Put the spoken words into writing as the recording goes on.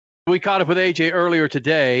We caught up with AJ earlier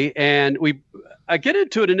today, and I get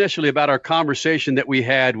into it initially about our conversation that we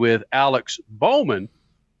had with Alex Bowman,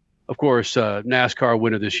 of course, NASCAR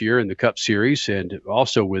winner this year in the Cup Series, and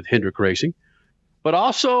also with Hendrick Racing, but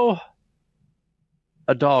also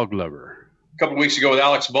a dog lover. A couple of weeks ago with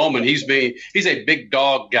Alex Bowman, he's a big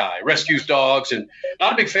dog guy, rescues dogs, and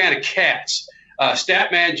not a big fan of cats.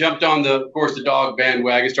 Statman jumped on the dog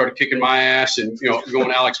bandwagon, started kicking my ass, and going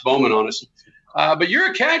Alex Bowman on us. But you're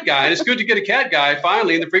a cat guy, and it's good to get a cat guy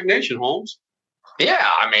finally in the Freak Nation, Holmes. Yeah,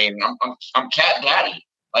 I mean, I'm cat daddy.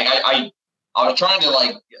 Like I was trying to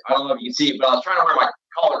I don't know if you can see it, but I was trying to wear my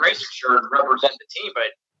Call It Racing shirt and represent the team.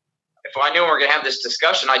 But if I knew we were going to have this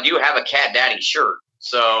discussion, I do have a cat daddy shirt.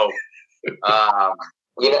 So, hey,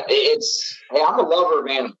 I'm a lover,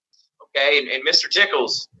 man. Okay, and Mr.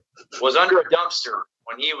 Tickles was under a dumpster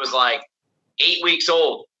when he was like 8 weeks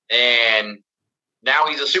old, and now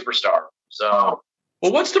he's a superstar. So,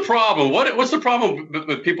 well, what's the problem? What's the problem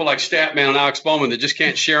with people like Statman and Alex Bowman that just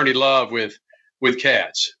can't share any love with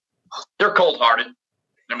cats? They're cold-hearted.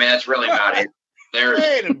 I mean, that's really about it.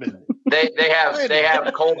 Wait a minute. They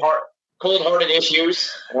have cold-hearted issues,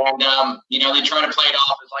 and they try to play it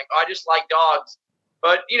off as like, oh, I just like dogs,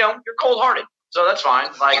 but you're cold-hearted, so that's fine.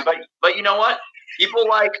 Like, but you know what? People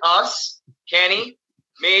like us, Kenny,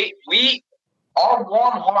 me, our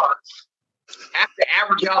warm hearts have to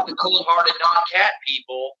average out the cold-hearted non-cat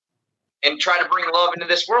people and try to bring love into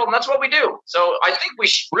this world, and that's what we do. So I think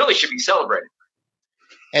we really should be celebrated.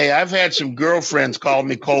 Hey, I've had some girlfriends call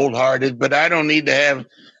me cold-hearted, but I don't need to have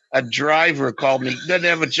a driver call me. Doesn't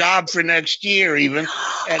have a job for next year even,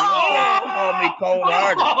 and call me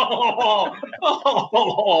cold-hearted.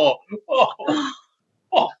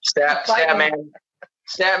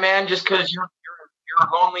 Stat man, just because you're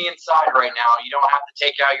lonely inside right now, you don't have to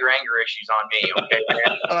take out your anger issues on me, okay,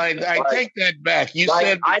 man? I take that back. You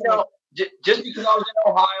said I know. Just because I was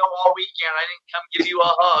in Ohio all weekend, I didn't come give you a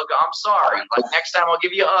hug. I'm sorry. Like next time, I'll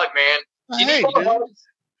give you a hug, man.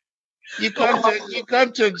 You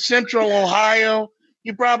come to Central Ohio.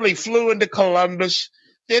 You probably flew into Columbus.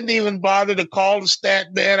 Didn't even bother to call the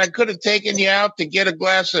stat man. I could have taken you out to get a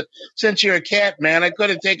glass of. Since you're a cat man, I could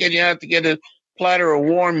have taken you out to get a platter of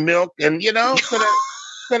warm milk, and could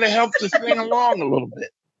have helped this thing along a little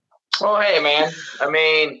bit. Well, hey, man. I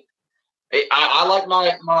mean. I like my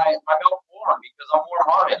milk warm because I'm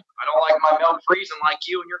warm-hearted. I don't like my milk freezing like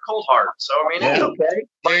you and you're cold-hearted. So, I mean, it's okay.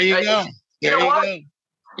 There you go. You know what?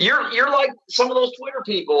 You're like some of those Twitter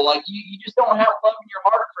people. Like, you just don't have love in your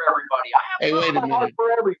heart for everybody. I have love in my heart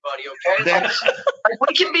for everybody, okay?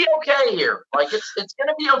 We can be okay here. Like, it's going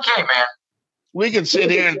to be okay, man. We can sit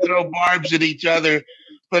here and throw barbs at each other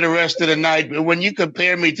for the rest of the night. But when you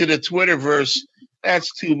compare me to the Twitterverse,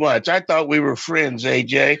 that's too much. I thought we were friends,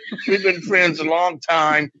 AJ. We've been friends a long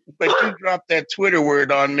time, but you dropped that Twitter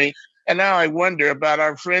word on me, and now I wonder about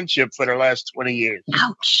our friendship for the last 20 years.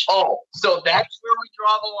 Ouch. Oh, so that's where we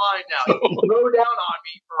draw the line now. You throw down on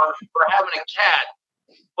me for having a cat,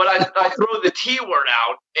 but I throw the T word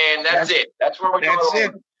out, and that's it. That's where we draw the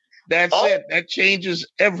line. That's it. That changes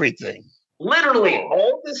everything. Literally,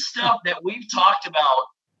 all this stuff that we've talked about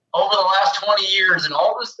over the last 20 years and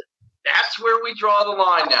all this that's where we draw the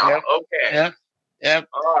line now. Yep. Okay. Yep.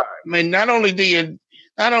 All right. I mean, not only do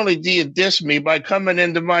you diss me by coming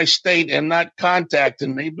into my state and not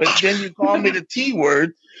contacting me, but then you call me the T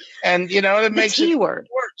word, and it makes T word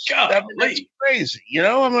worse. That's crazy.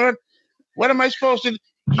 I mean, what am I supposed to do?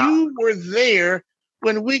 You were there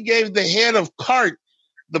when we gave the head of CART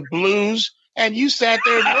the blues, and you sat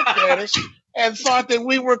there and looked at us and thought that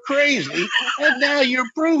we were crazy, and now you're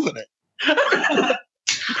proving it.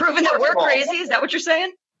 Proving that we're crazy? Is that what you're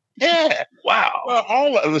saying? Yeah. Wow. Well,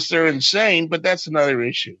 all of us are insane, but that's another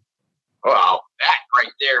issue. Well, that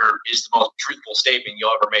right there is the most truthful statement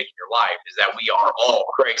you'll ever make in your life, is that we are all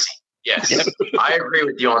crazy. Yes. Yep. I agree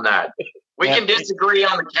with you on that. We can disagree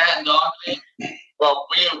on the cat and dog thing. Well,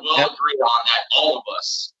 we will agree on that. All of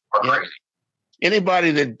us are crazy.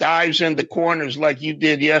 Anybody that dives into corners like you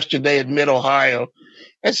did yesterday at Mid-Ohio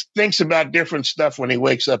thinks about different stuff when he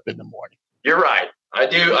wakes up in the morning. You're right. I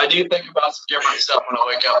do think about some different stuff when I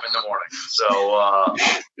wake up in the morning.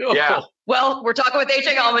 So, yeah. Well, we're talking with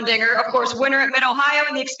AJ Allmendinger, of course, winner at Mid-Ohio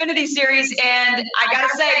in the Xfinity Series. And I got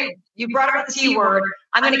to say, you brought up the T word.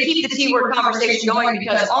 I'm going to keep the T word conversation going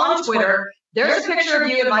because on Twitter, there's a picture of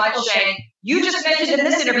you and Michael Shank. You just mentioned in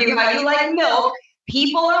this interview how you like milk.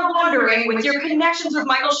 People are wondering, with your connections with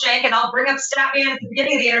Michael Shank, and I'll bring up Statman at the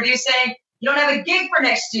beginning of the interview saying, you don't have a gig for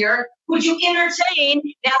next year. Would you entertain,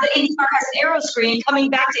 now that IndyCar has an aero screen, coming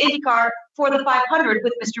back to IndyCar for the 500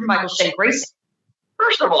 with Mr. Michael Shank Racing?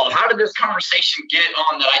 first of all, how did this conversation get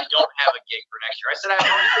on that I don't have a gig for next year? I said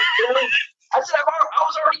I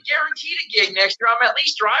was already guaranteed a gig next year. I'm at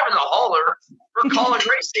least driving the hauler for college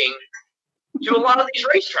racing to a lot of these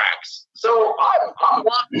racetracks. So I'm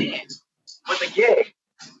locked in with a gig.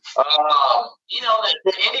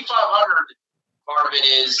 The Indy 500 part of it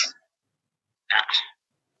is,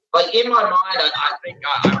 like, in my mind, I think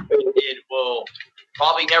it will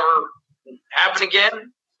probably never happen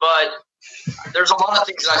again. But there's a lot of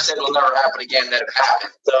things I said will never happen again that have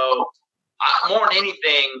happened. So more than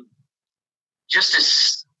anything, just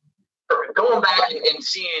as going back and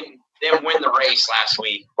seeing them win the race last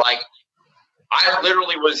week, like, I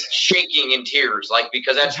literally was shaking in tears, like,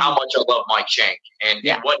 because that's how much I love Mike Shank and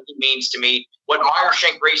what he means to me, what Meyer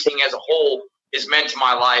Shank Racing as a whole is meant to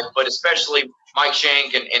my life, but especially Mike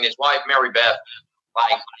Shank and his wife, Mary Beth,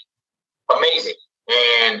 like, amazing.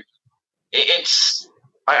 And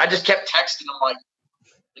I just kept texting him, like,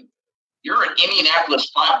 you're an Indianapolis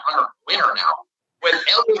 500 winner now with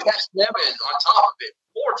Elliot Esteves on top of it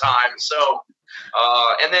 4 times. So,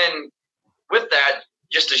 and then with that,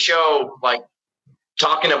 just to show, like,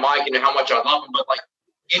 talking to Mike and how much I love him, but, like,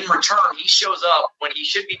 in return, he shows up when he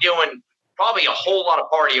should be doing probably a whole lot of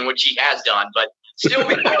partying, which he has done, but still,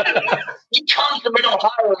 he comes to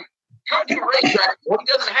Mid-Ohio, comes to a racetrack when he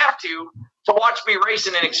doesn't have to watch me race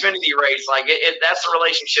in an Xfinity race. Like, that's the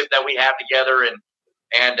relationship that we have together, and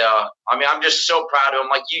I mean, I'm just so proud of him.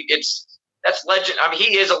 Like, that's legend. I mean,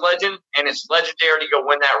 he is a legend, and it's legendary to go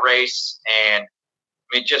win that race, and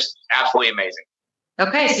I mean, just absolutely amazing.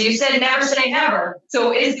 Okay, so you said never say never.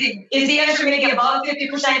 So is the answer going to get above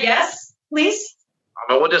 50% yes, please?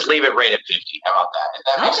 I mean, we'll just leave it right at 50. How about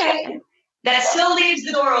that? Okay. That still leaves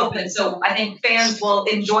the door open. So I think fans will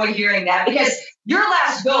enjoy hearing that, because your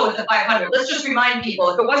last go with the 500, let's just remind people,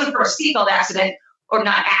 if it wasn't for a seatbelt accident, or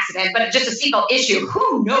not accident, but just a seatbelt issue,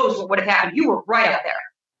 who knows what would have happened? You were right up there.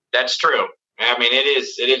 That's true. I mean, it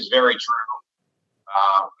is very true.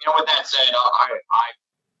 With that said, I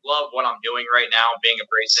love what I'm doing right now, being a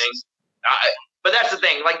racing. But that's the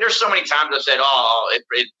thing. Like, there's so many times I've said,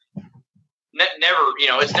 never,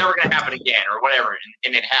 it's never going to happen again or whatever,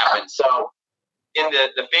 and it happened. So, in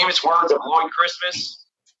the famous words of Lloyd Christmas,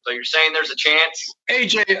 so you're saying there's a chance?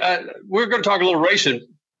 AJ, we're going to talk a little racing.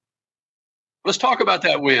 Let's talk about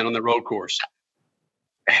that win on the road course.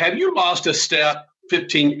 Have you lost a step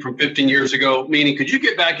 15 years ago? Meaning, could you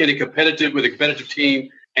get back with a competitive team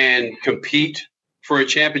and compete for a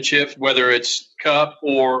championship, whether it's Cup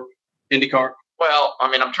or IndyCar? Well, I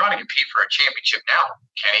mean, I'm trying to compete for a championship now,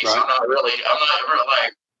 Kenny. Right. So I'm not really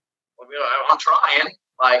like, I'm trying.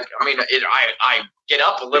 Like, I mean, I get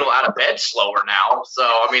up a little out of bed slower now. So,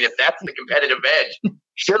 I mean, if that's the competitive edge,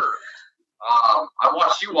 sure. I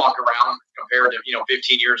watched you walk around compared to,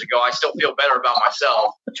 15 years ago. I still feel better about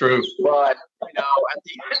myself. True. But, at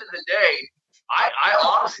the end of the day, I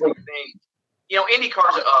honestly think,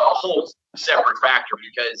 IndyCar's a whole separate factor,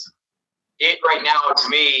 because it right now, to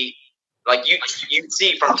me, like, you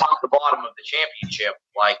see from top to bottom of the championship,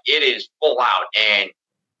 like, it is full out, and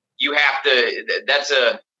you have to,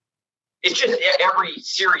 it's just every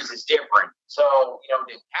series is different. So,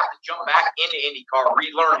 to have to jump back into IndyCar,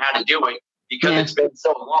 relearn how to do it because it's been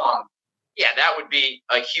so long, that would be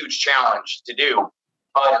a huge challenge to do.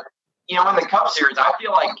 But, in the Cup Series, I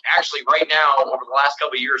feel like actually right now, over the last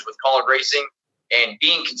couple of years with College Racing and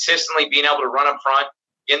being able to run up front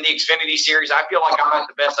in the Xfinity Series, I feel like I'm at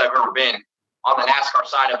the best I've ever been on the NASCAR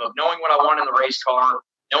side of knowing what I want in the race car,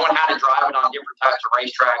 knowing how to drive it on different types of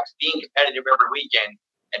racetracks, being competitive every weekend,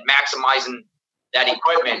 and maximizing that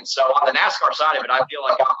equipment. So on the NASCAR side of it, I feel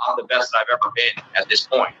like I'm the best that I've ever been at this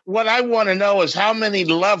point. What I want to know is how many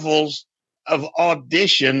levels of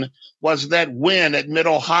audition was that win at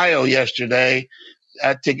Mid-Ohio yesterday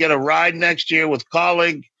to get a ride next year with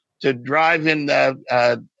Colleague to drive in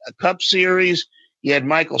a Cup Series. You had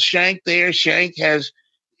Michael Shank there. Shank has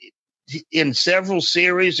in several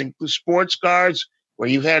series, including sports cars, where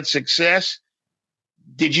you've had success.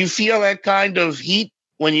 Did you feel that kind of heat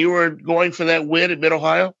when you were going for that win at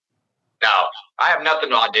Mid-Ohio? No, I have nothing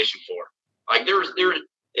to audition for. Like, there's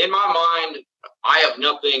in my mind, I have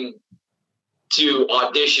nothing to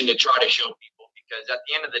audition to try to show people, because at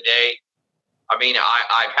the end of the day, I mean,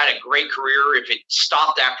 I've had a great career. If it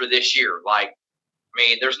stopped after this year, like, I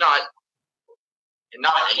mean, there's not,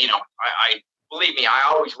 I believe me, I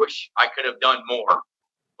always wish I could have done more,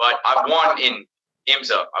 but I've won in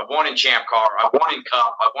IMSA, I've won in Champ Car, I've won in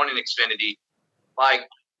Cup, I've won in Xfinity. Like,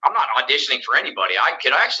 I'm not auditioning for anybody. I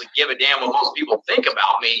could actually give a damn what most people think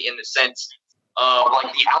about me in the sense of,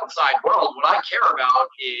 like, the outside world. What I care about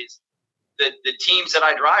is the teams that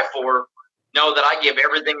I drive for know that I give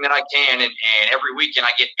everything that I can, and every weekend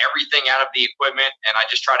I get everything out of the equipment, and I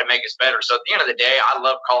just try to make us better. So at the end of the day, I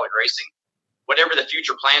love college racing. Whatever the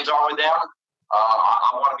future plans are with them,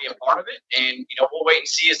 I want to be a part of it, and we'll wait and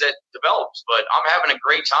see as that develops. But I'm having a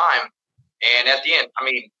great time, and at the end, I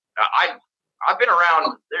mean, I've been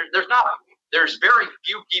around. There's very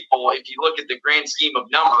few people, if you look at the grand scheme of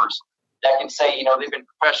numbers, that can say they've been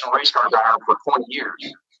professional race car driver for 20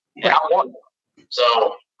 years, and I'm one of them.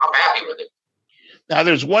 So I'm happy with it. Now,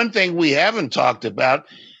 there's one thing we haven't talked about.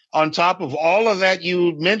 On top of all of that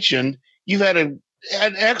you mentioned, you've had an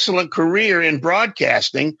excellent career in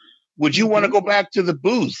broadcasting. Would you want to go back to the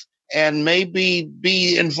booth and maybe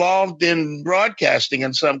be involved in broadcasting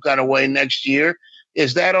in some kind of way next year?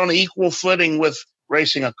 Is that on equal footing with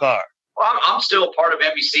racing a car? Well, I'm still part of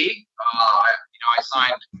NBC. I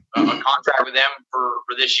signed a contract with them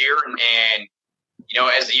for this year, and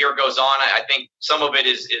as the year goes on, I think some of it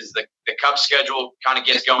is the Cup schedule kind of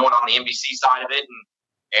gets going on the NBC side of it,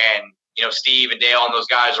 and Steve and Dale and those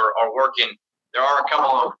guys are working. There are a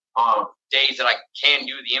couple of days that I can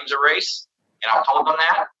do the IMSA race, and I've told them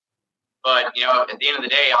that. But at the end of the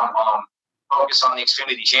day, I'm focused on the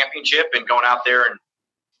Xfinity Championship and going out there and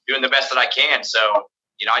doing the best that I can. So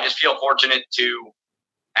I just feel fortunate to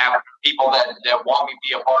have people that want me to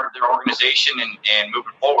be a part of their organization and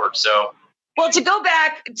moving forward. So. Well, to go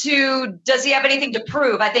back to, does he have anything to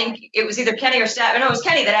prove? I think it was either Kenny or Stat. No, it was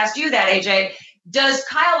Kenny that asked you that, AJ. Does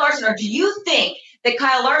Kyle Larson, or do you think that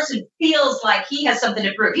Kyle Larson feels like he has something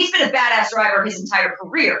to prove? He's been a badass driver his entire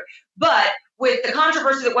career. But with the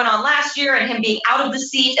controversy that went on last year and him being out of the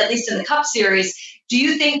seat, at least in the Cup Series, do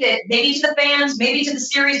you think that maybe to the fans, maybe to the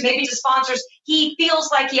series, maybe to sponsors, he feels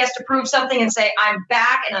like he has to prove something and say, I'm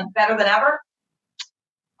back and I'm better than ever?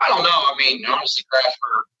 I don't know. I mean, honestly, Crash,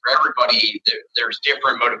 for everybody, there's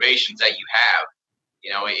different motivations that you have.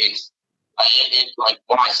 It's like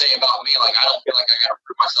when I say about me, like I don't feel like I got to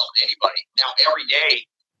prove myself to anybody. Now, every day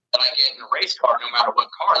that I get in a race car, no matter what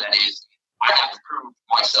car that is, I have to prove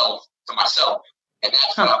myself to myself, and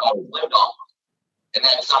that's what I've always lived on. And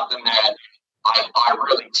that's something that I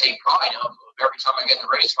really take pride of. Every time I get in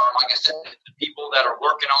the race car, like I said, the people that are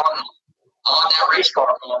working on that race car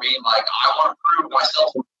for me, like I want to prove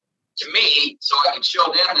myself to me, so I can show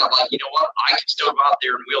them that, like, I can still go out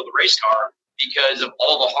there and wheel the race car because of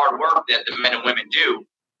all the hard work that the men and women do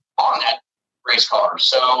on that race car.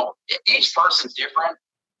 So each person's different,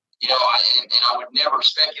 and I would never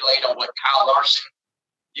speculate on what Kyle Larson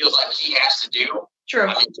feels like he has to do. True.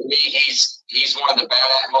 I mean, to me, he's one of the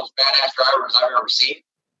most badass drivers I've ever seen.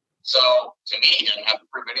 So to me, he doesn't have to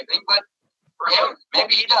prove anything, but for him,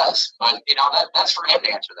 maybe he does. But that's for him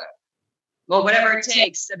to answer that. Well, whatever it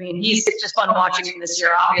takes. I mean, it's just fun watching him this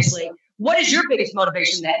year, obviously. What is your biggest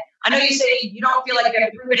motivation then? I know you say you don't feel like you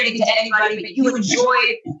have to prove anything to anybody, but you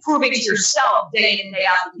enjoy proving to yourself day in and day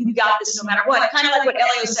out. You got this no matter what. Kind of like what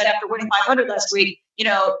Elio said after winning 500 last week.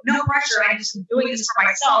 No pressure. I'm just doing this for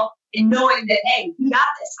myself and knowing that, hey, you got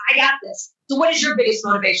this. I got this. So what is your biggest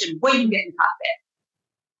motivation when you get in cockpit?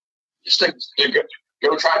 Just to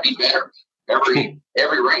go try to be better every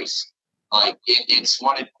race. Like it's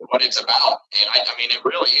what it's about, and I mean it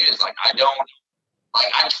really is. Like I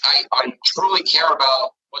truly care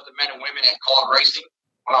about what the men and women at College Racing,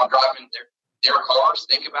 when I'm driving their cars,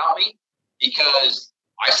 think about me, because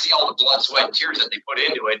I see all the blood, sweat, and tears that they put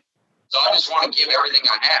into it. So I just want to give everything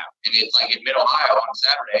I have, and it's like in Mid-Ohio on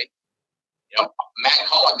Saturday. Matt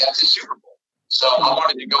Collin, that's his Super Bowl. So I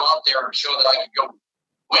wanted to go out there and show that I could go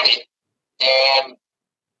win it, and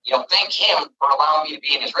thank him for allowing me to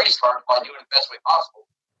be in his race car by doing it the best way possible,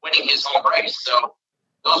 winning his home race. So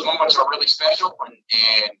those moments are really special.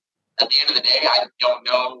 And at the end of the day, I don't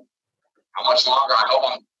know how much longer. I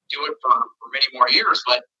hope I'm doing it for many more years,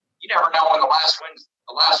 but you never know when the last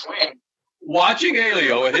win. Watching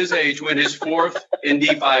Elio at his age win his fourth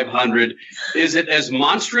Indy 500, is it as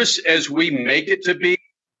monstrous as we make it to be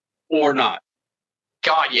or not?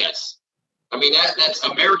 God, yes. I mean, that's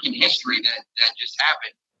American history that just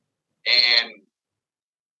happened. And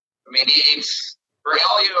I mean, it's for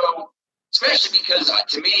Elio, especially because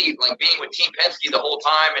to me, like being with Team Penske the whole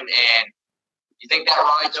time, and you think that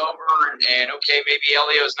ride's over, and okay, maybe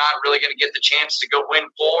Elio's not really going to get the chance to go win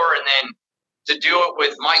 4, and then to do it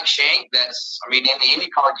with Mike Shank, that's, I mean, in the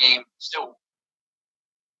IndyCar game, still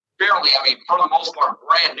fairly, I mean, for the most part,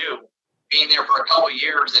 brand new, being there for a couple of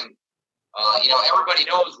years, and everybody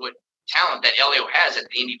knows what talent that Elio has at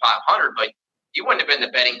the Indy 500, but he wouldn't have been the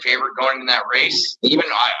betting favorite going in that race. Even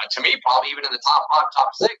to me, probably even in the top 5,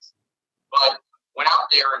 top 6. But went out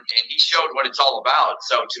there and he showed what it's all about.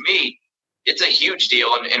 So to me, it's a huge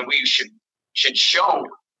deal, and we should show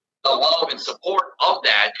love and support of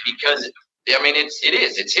that because I mean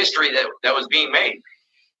it's history that was being made.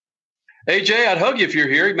 AJ, I'd hug you if you're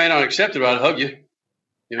here. You may not accept it, but I'd hug you.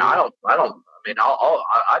 You know, I don't. I mean,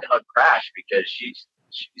 I'd hug Crash because she's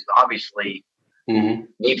obviously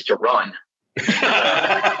needs to run.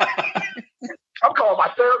 I'm calling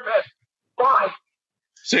my therapist. Bye.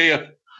 See ya.